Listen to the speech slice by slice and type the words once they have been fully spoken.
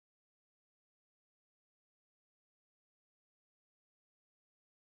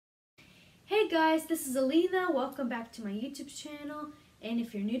Hey guys, this is Alina. Welcome back to my YouTube channel. And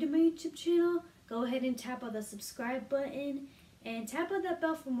if you're new to my YouTube channel, go ahead and tap on the subscribe button and tap on that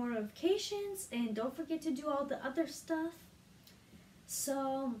bell for more notifications, and don't forget to do all the other stuff.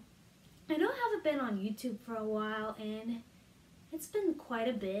 So, I know I haven't been on YouTube for a while, and it's been quite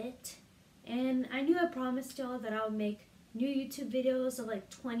a bit. And I knew I promised y'all that I would make new YouTube videos of like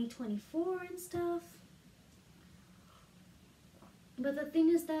 2024 and stuff. But the thing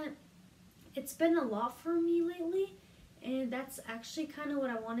is that it's been a lot for me lately, and that's actually kind of what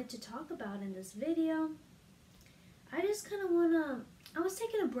I wanted to talk about in this video. I just kind of I was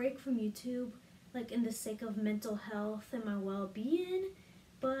taking a break from YouTube, like in the sake of mental health and my well-being,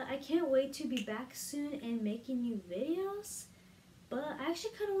 but I can't wait to be back soon and making new videos. But I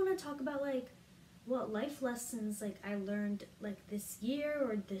actually kind of want to talk about like what life lessons like I learned like this year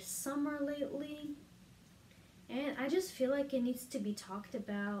or this summer lately. And I just feel like it needs to be talked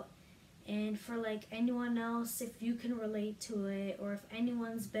about. And for like anyone else, if you can relate to it, or if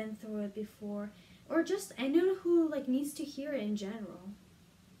anyone's been through it before, or just anyone who like needs to hear it in general.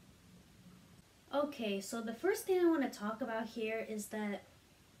 Okay, so the first thing I want to talk about here is that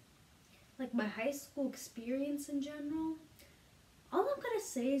like my high school experience in general. All I'm gonna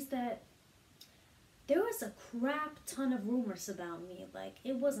say is that there was a crap ton of rumors about me. Like,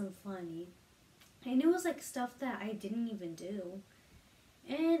 it wasn't funny. And it was like stuff that I didn't even do.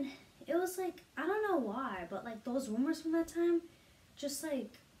 And it was like, I don't know why, but like those rumors from that time, just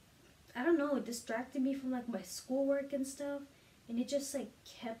like, I don't know, it distracted me from like my schoolwork and stuff. And it just like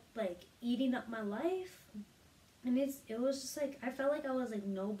kept like eating up my life. And it was just like, I felt like I was like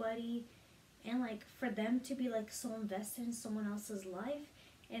nobody. And like for them to be like so invested in someone else's life.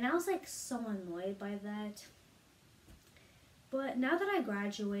 And I was like so annoyed by that. But now that I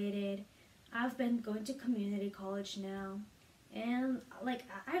graduated, I've been going to community college now. And like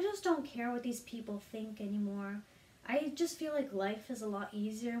I just don't care what these people think anymore. I just feel like life is a lot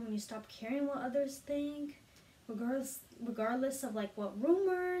easier when you stop caring what others think, regardless of like what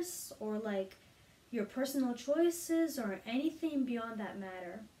rumors or like your personal choices or anything beyond that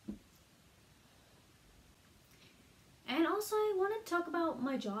matter. And also I want to talk about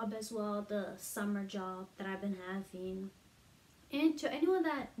my job as well, the summer job that I've been having. And to anyone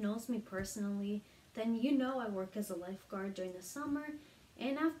that knows me personally, then you know I work as a lifeguard during the summer,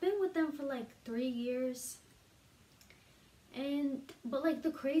 and I've been with them for like 3 years. But like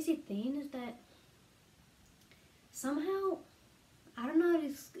the crazy thing is that somehow, I don't know how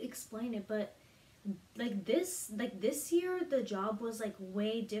to explain it, but like this year the job was like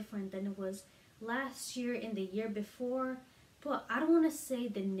way different than it was last year and the year before. But I don't want to say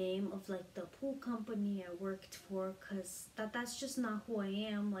the name of like the pool company I worked for, because that's just not who I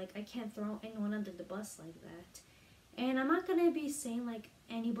am. Like, I can't throw anyone under the bus like that. And I'm not going to be saying like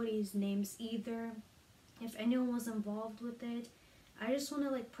anybody's names either, if anyone was involved with it. I just want to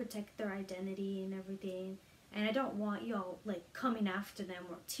like protect their identity and everything. And I don't want y'all like coming after them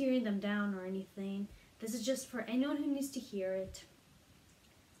or tearing them down or anything. This is just for anyone who needs to hear it.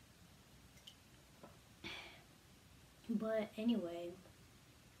 But anyway,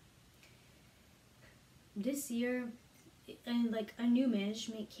 this year, and like a new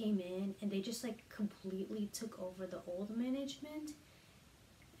management came in, and they just like completely took over the old management.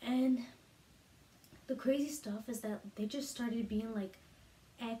 And the crazy stuff is that they just started being like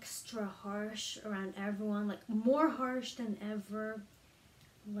extra harsh around everyone, like more harsh than ever,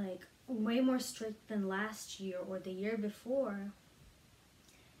 like way more strict than last year or the year before.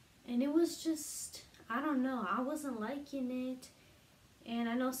 And it was just, I don't know, I wasn't liking it. And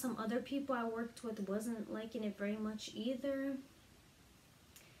I know some other people I worked with wasn't liking it very much either.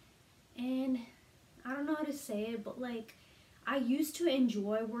 And I don't know how to say it, but like I used to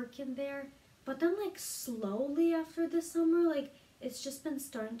enjoy working there, but then like slowly after the summer, like it's just been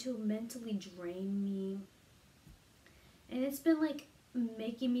starting to mentally drain me. And it's been like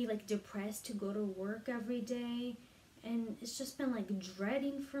making me like depressed to go to work every day. And it's just been like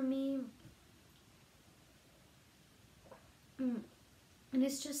dreading for me. And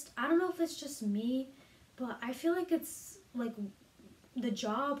it's just, I don't know if it's just me, but I feel like it's like the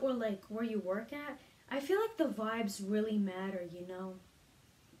job or like where you work at, I feel like the vibes really matter, you know?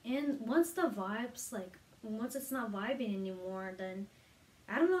 And once the vibes, like, once it's not vibing anymore, then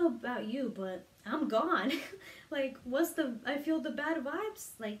I don't know about you, but I'm gone. Like, I feel the bad vibes,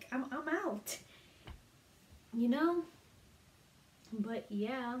 like, I'm out, you know? But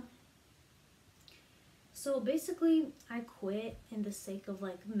yeah. So basically, I quit in the sake of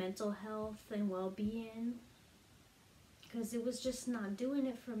like mental health and well-being, because it was just not doing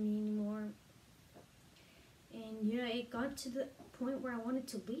it for me anymore. And you know, it got to the point where I wanted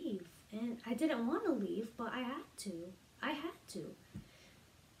to leave. And I didn't want to leave, but I had to. I had to.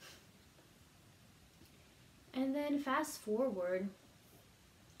 And then fast forward,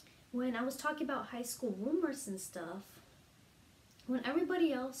 when I was talking about high school rumors and stuff, when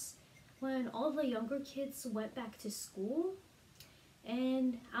everybody else, when all the younger kids went back to school,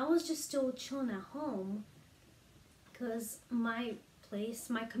 and I was just still chilling at home, because my place,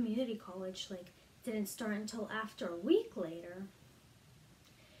 my community college, like, didn't start until after a week later.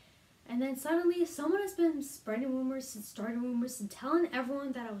 And then suddenly someone has been spreading rumors and starting rumors and telling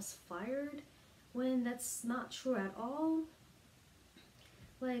everyone that I was fired, when that's not true at all.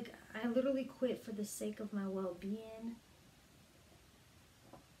 Like, I literally quit for the sake of my well-being.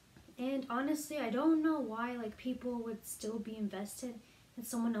 And honestly, I don't know why, like, people would still be invested in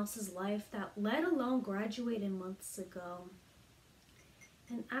someone else's life that, let alone, graduated months ago.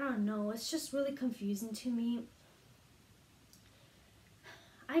 And I don't know, it's just really confusing to me.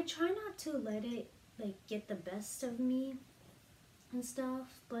 I try not to let it, like, get the best of me and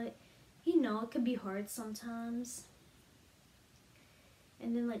stuff, but, you know, it can be hard sometimes.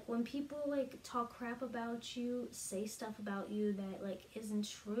 And then, like, when people, like, talk crap about you, say stuff about you that, like, isn't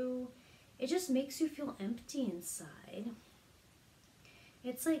true, it just makes you feel empty inside.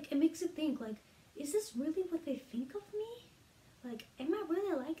 It's like, it makes you think, like, is this really what they think of me? Like, am I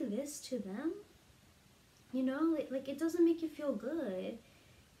really like this to them? You know, like it doesn't make you feel good.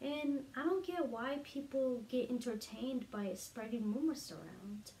 And I don't get why people get entertained by spreading rumors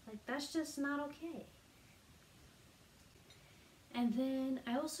around. Like, that's just not okay. And then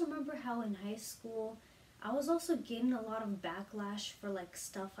I also remember how in high school, I was also getting a lot of backlash for, like,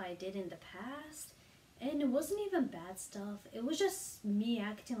 stuff I did in the past. And it wasn't even bad stuff. It was just me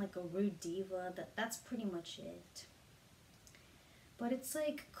acting like a rude diva. That's pretty much it. But it's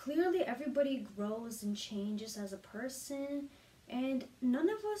like, clearly everybody grows and changes as a person. And none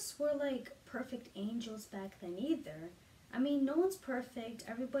of us were, like, perfect angels back then either. I mean, no one's perfect.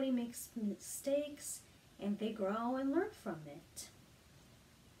 Everybody makes mistakes. And they grow and learn from it.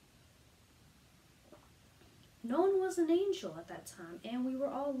 No one was an angel at that time, and we were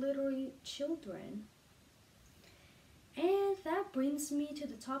all literally children. And that brings me to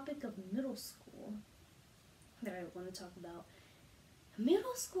the topic of middle school that I want to talk about.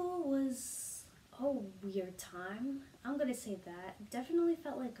 Middle school was a weird time. I'm going to say that. It definitely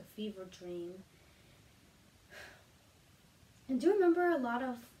felt like a fever dream. And do you remember a lot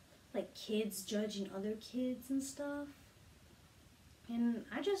of, like, kids judging other kids and stuff? And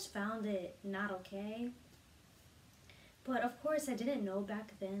I just found it not okay. But of course I didn't know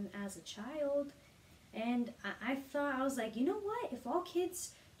back then as a child. And I thought, I was like, you know what? If all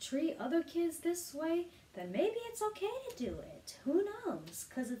kids treat other kids this way, then maybe it's okay to do it. Who knows?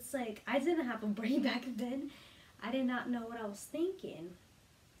 Because it's like, I didn't have a brain back then. I did not know what I was thinking.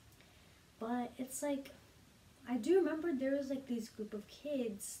 But it's like, I do remember there was, like, this group of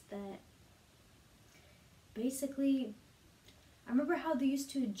kids that basically, I remember how they used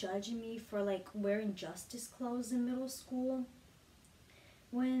to judge me for, like, wearing justice clothes in middle school.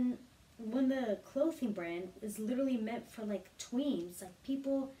 When the clothing brand is literally meant for, like, tweens, like,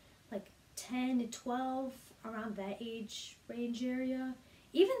 people, like, 10 to 12, around that age range area,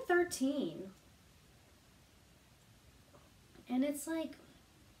 even 13. And it's like,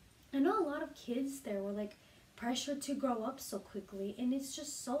 I know a lot of kids there were, like, pressured to grow up so quickly, and it's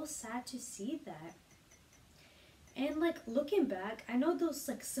just so sad to see that. And, like, looking back, I know those,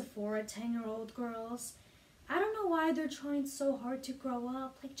 like, Sephora 10-year-old girls, I don't know why they're trying so hard to grow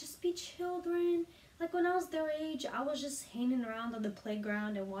up. Like, just be children. Like, when I was their age, I was just hanging around on the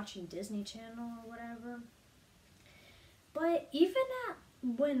playground and watching Disney Channel or whatever. But even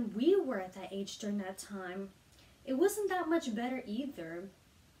when we were at that age during that time, it wasn't that much better either.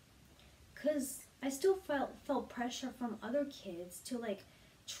 Because I still felt pressure from other kids to, like,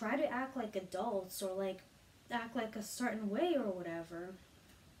 try to act like adults or, like, act like a certain way or whatever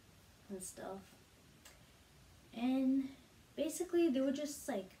and stuff. And basically they would just,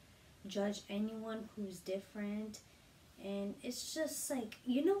 like, judge anyone who's different. And it's just like,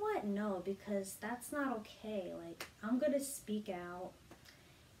 you know what? No, because that's not okay. Like, I'm gonna speak out.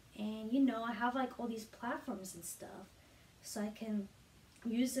 And, you know, I have, like, all these platforms and stuff, so I can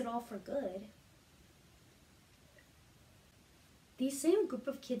use it all for good. These same group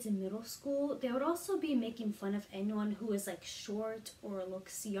of kids in middle school, they would also be making fun of anyone who is, like, short or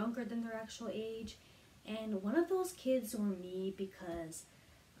looks younger than their actual age. And one of those kids were me, because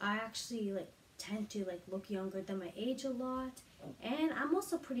I actually, like, tend to, like, look younger than my age a lot. And I'm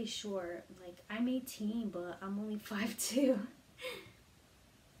also pretty short. Like, I'm 18, but I'm only 5'2".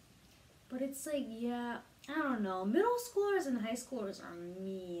 But it's like, yeah, I don't know. Middle schoolers and high schoolers are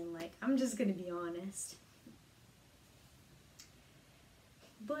mean. Like, I'm just gonna be honest.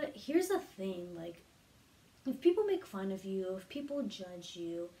 But here's the thing, like, if people make fun of you, if people judge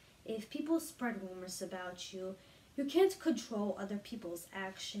you, if people spread rumors about you, you can't control other people's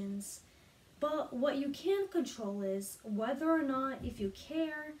actions. But what you can control is whether or not if you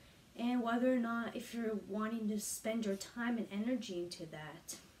care and whether or not if you're wanting to spend your time and energy into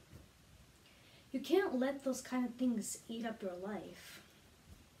that. You can't let those kind of things eat up your life.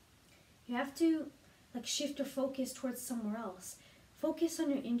 You have to like shift your focus towards somewhere else. Focus on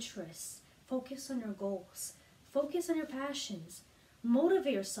your interests. Focus on your goals. Focus on your passions.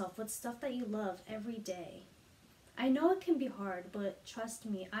 Motivate yourself with stuff that you love every day. I know it can be hard, but trust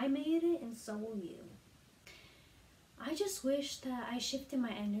me, I made it and so will you. I just wish that I shifted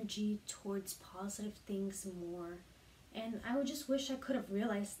my energy towards positive things more. And I would just wish I could have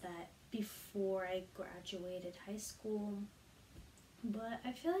realized that before I graduated high school. But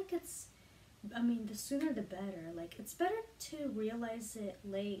I feel like the sooner the better. Like, it's better to realize it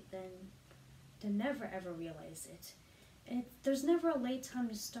late than to never ever realize it. And there's never a late time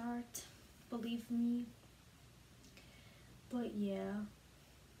to start, believe me. But yeah.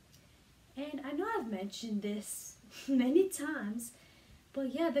 And I know I've mentioned this many times,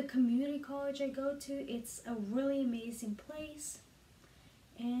 but yeah, the community college I go to, it's a really amazing place.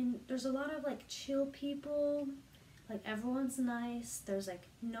 And there's a lot of like chill people, like everyone's nice, there's like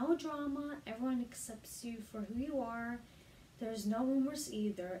no drama, everyone accepts you for who you are, there's no rumors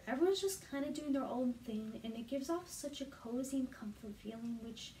either, everyone's just kind of doing their own thing, and it gives off such a cozy and comfort feeling,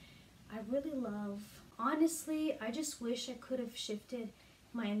 which I really love. Honestly, I just wish I could have shifted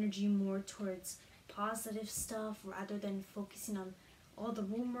my energy more towards positive stuff rather than focusing on all the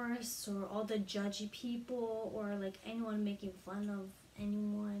rumors or all the judgy people or like anyone making fun of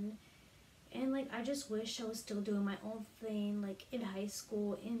anyone. And like I just wish I was still doing my own thing like in high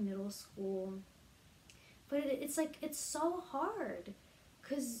school, in middle school. But it's like it's so hard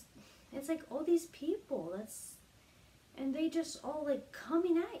because it's like all these people and they just all like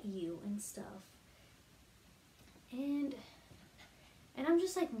coming at you and stuff. And I'm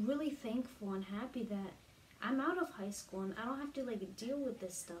just like really thankful and happy that I'm out of high school and I don't have to like deal with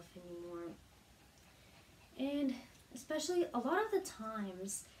this stuff anymore. And especially a lot of the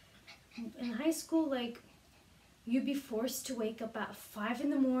times in high school, like you'd be forced to wake up at 5 in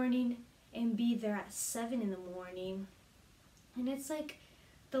the morning and be there at 7 in the morning. And it's like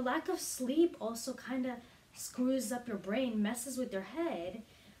the lack of sleep also kind of screws up your brain, messes with your head.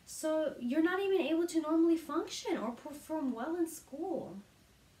 So you're not even able to normally function or perform well in school.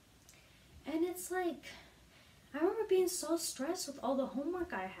 And it's like, I remember being so stressed with all the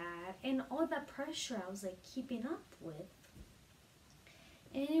homework I had and all that pressure I was like keeping up with.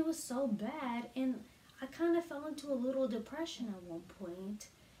 And it was so bad, and I kind of fell into a little depression at one point.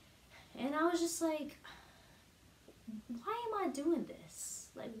 And I was just like, why am I doing this?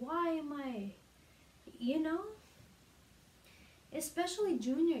 Like, why am I, Especially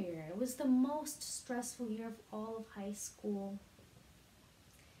junior year. It was the most stressful year of all of high school.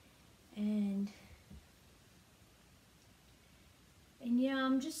 And yeah,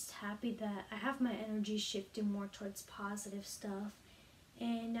 I'm just happy that I have my energy shifting more towards positive stuff.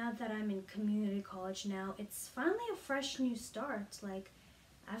 And now that I'm in community college now, it's finally a fresh new start. Like,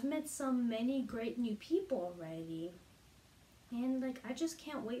 I've met many great new people already. And like, I just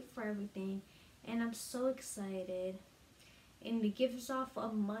can't wait for everything. And I'm so excited. And it gives off a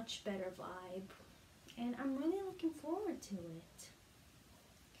much better vibe. And I'm really looking forward to it.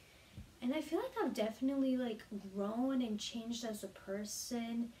 And I feel like I've definitely like grown and changed as a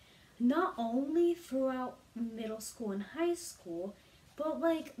person. Not only throughout middle school and high school, but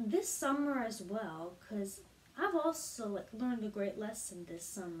like this summer as well, because I've also like learned a great lesson this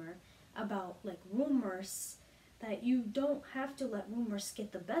summer about like rumors, that you don't have to let rumors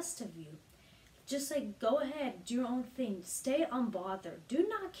get the best of you. Just like go ahead, do your own thing, stay unbothered. Do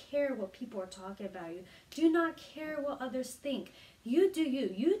not care what people are talking about you. Do not care what others think. You do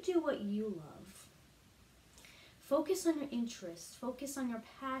you. You do what you love. Focus on your interests. Focus on your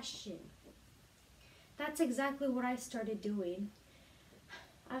passion. That's exactly what I started doing.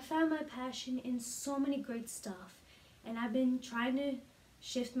 I found my passion in so many great stuff, and I've been trying to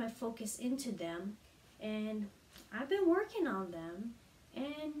shift my focus into them, and I've been working on them,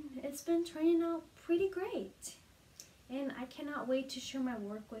 and it's been turning out pretty great. And I cannot wait to share my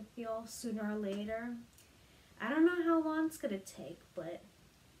work with y'all sooner or later. I don't know how long it's gonna take, but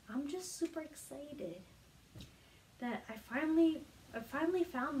I'm just super excited that I finally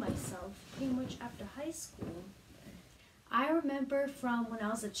found myself pretty much after high school. I remember from when I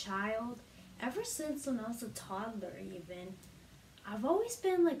was a child, ever since when I was a toddler even, I've always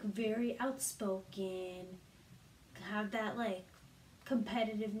been like very outspoken, have that like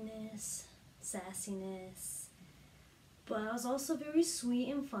competitiveness, sassiness, but I was also very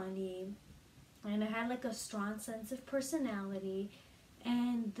sweet and funny, and I had like a strong sense of personality.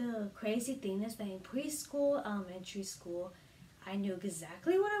 And the crazy thing is that in preschool, elementary school, I knew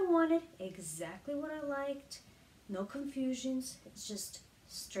exactly what I wanted, exactly what I liked, no confusions, it's just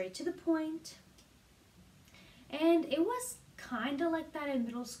straight to the point. And it was kind of like that in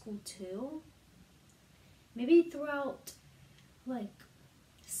middle school too. Maybe throughout like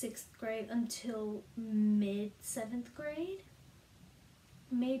 6th grade until mid 7th grade,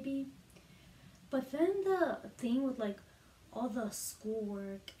 maybe. But then the thing with like all the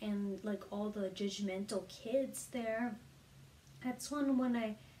schoolwork and like all the judgmental kids there, that's when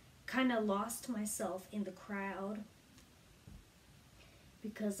I kind of lost myself in the crowd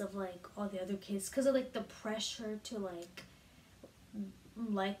because of like all the other kids, because of like the pressure to like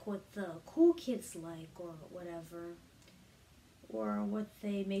what the cool kids like or whatever, or what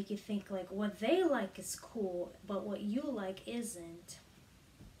they make you think like what they like is cool but what you like isn't,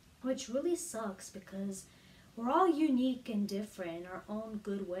 which really sucks because we're all unique and different in our own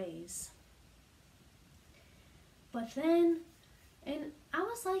good ways. But then, and I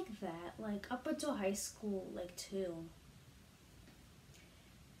was like that like up until high school like too.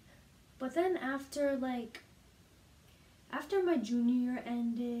 But then after my junior year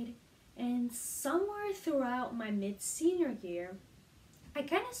ended, and somewhere throughout my mid-senior year, I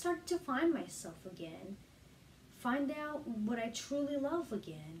kind of started to find myself again, find out what I truly love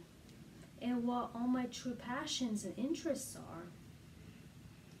again, and what all my true passions and interests are.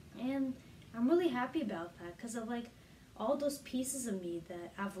 And I'm really happy about that because of like all those pieces of me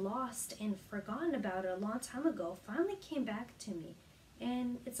that I've lost and forgotten about a long time ago finally came back to me.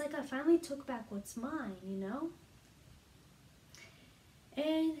 And it's like I finally took back what's mine, you know?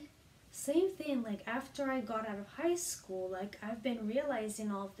 And same thing, like after I got out of high school, like I've been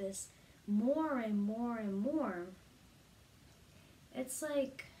realizing all of this more and more and more. It's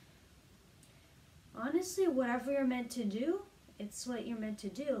like, honestly, whatever you're meant to do, it's what you're meant to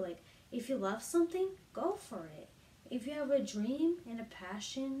do. Like, if you love something, go for it. If you have a dream and a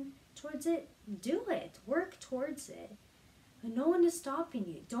passion towards it, do it. Work towards it. And no one is stopping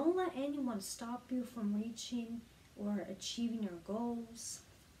you. Don't let anyone stop you from reaching or achieving your goals.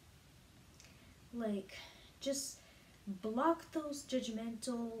 Like, just block those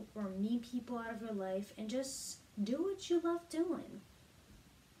judgmental or mean people out of your life and just do what you love doing.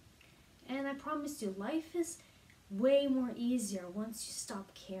 And I promise you, life is way more easier once you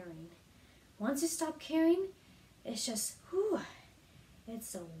stop caring. Once you stop caring, it's just, whew,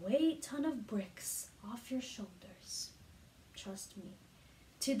 it's a weight ton of bricks off your shoulders. Trust me.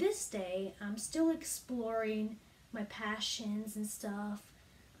 To this day, I'm still exploring my passions and stuff.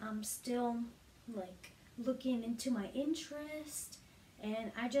 I'm still like looking into my interest,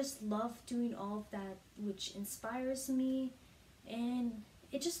 and I just love doing all of that which inspires me, and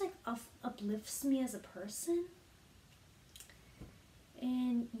it just like uplifts me as a person.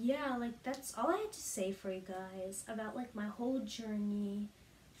 And yeah, like that's all I had to say for you guys about like my whole journey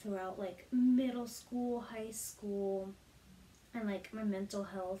throughout like middle school, high school, and like my mental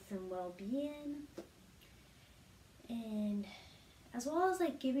health and well-being, and as well as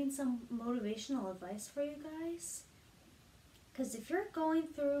like giving some motivational advice for you guys, because if you're going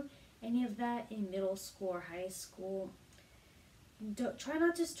through any of that in middle school or high school, try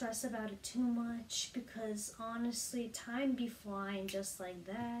not to stress about it too much, because honestly time be flying just like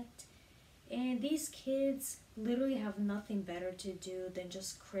that, and these kids literally have nothing better to do than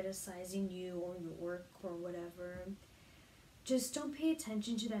just criticizing you or your work or whatever. Just don't pay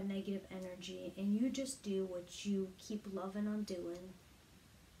attention to that negative energy, and you just do what you keep loving on doing.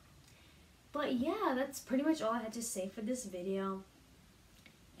 But yeah, that's pretty much all I had to say for this video.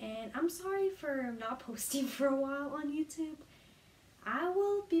 And I'm sorry for not posting for a while on YouTube. I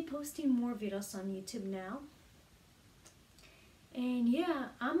will be posting more videos on YouTube now. And yeah,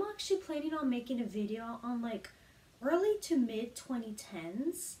 I'm actually planning on making a video on like early to mid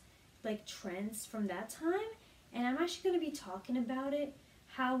 2010s, like trends from that time. And I'm actually going to be talking about it,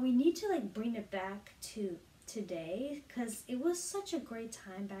 how we need to like bring it back to today, because it was such a great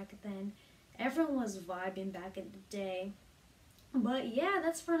time back then. Everyone was vibing back in the day. But yeah,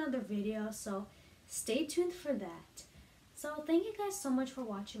 that's for another video, so stay tuned for that. So thank you guys so much for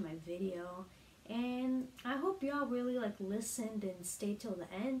watching my video, and I hope y'all really like listened and stayed till the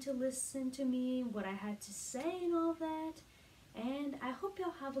end to listen to me, what I had to say and all that. And I hope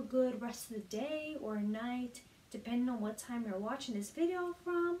y'all have a good rest of the day or night, depending on what time you're watching this video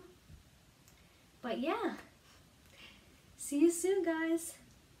from. But yeah, see you soon, guys.